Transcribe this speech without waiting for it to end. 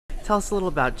Tell us a little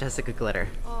about Jessica Glitter.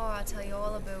 Oh, I'll tell you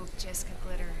all about Jessica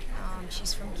Glitter.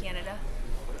 She's from Canada,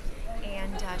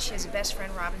 and she has a best friend,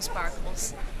 Robin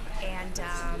Sparkles. And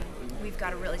we've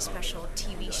got a really special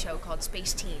TV show called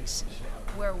Space Teens,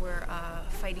 where we're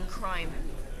fighting crime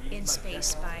in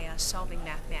space by solving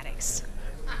mathematics.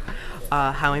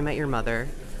 How I Met Your Mother,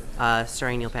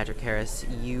 starring Neil Patrick Harris.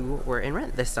 You were in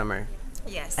Rent this summer,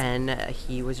 Yes. and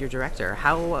he was your director.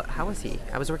 How was he?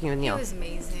 I was working with It Neil. was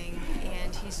amazing,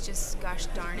 and he's just, gosh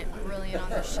darn it, brilliant on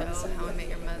the show, How I Met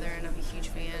Your Mother, and I'm a huge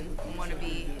fan. I want to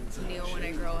be Neil when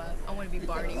I grow up. I want to be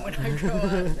Barney when I grow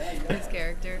up, his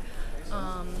character.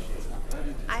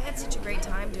 I had such a great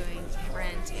time doing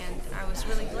Rent, and I was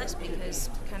really blessed because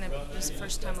it was the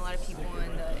first time a lot of people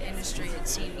in the industry had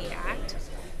seen me act.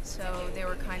 So they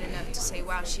were kind enough to say,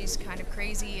 wow, she's kind of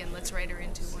crazy, and let's write her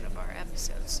into one of our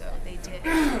episodes. So they did,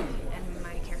 and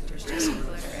my character's Jessica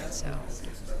Glitter, and so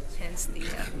hence the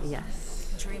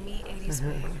Yes. dreamy 80s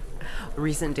wig.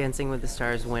 Recent Dancing with the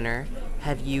Stars winner.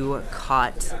 Have you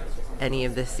caught any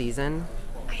of this season?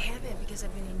 I haven't because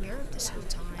I've been in Europe this whole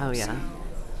time. Oh, yeah. So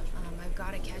I've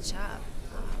got to catch up,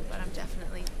 but I'm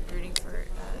definitely rooting for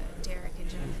Derek and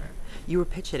Jennifer. You were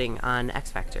pitch hitting on X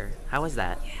Factor. How was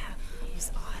that? Yeah, it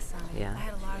was awesome. Yeah. I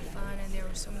had a lot of fun, and there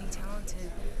were so many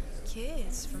talented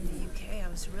kids from the UK. I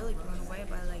was really blown away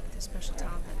by the special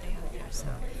talent that they have there. So,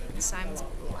 and Simon's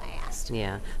a blast.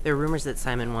 Yeah. There are rumors that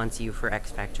Simon wants you for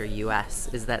X Factor US.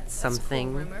 Is that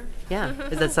something? That's a cool rumor. Yeah.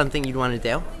 Is that something you'd want to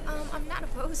do? I'm not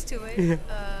opposed to it,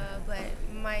 but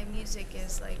my music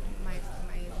is like my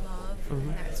love,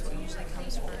 and that's what usually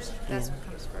comes first. That's what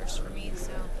comes first for me.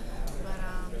 So, but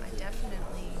I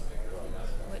definitely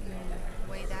wouldn't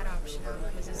weigh that option out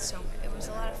because it was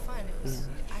a lot of fun. It was.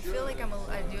 I feel like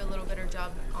I do a little better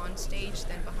job on stage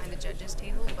than behind the judges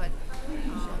table, but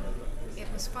it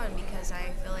was fun because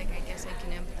I feel like I guess I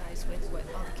can empathize with what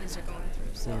all the kids are going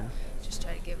through. So Yeah. just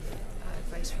try to give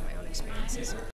advice from my own experiences.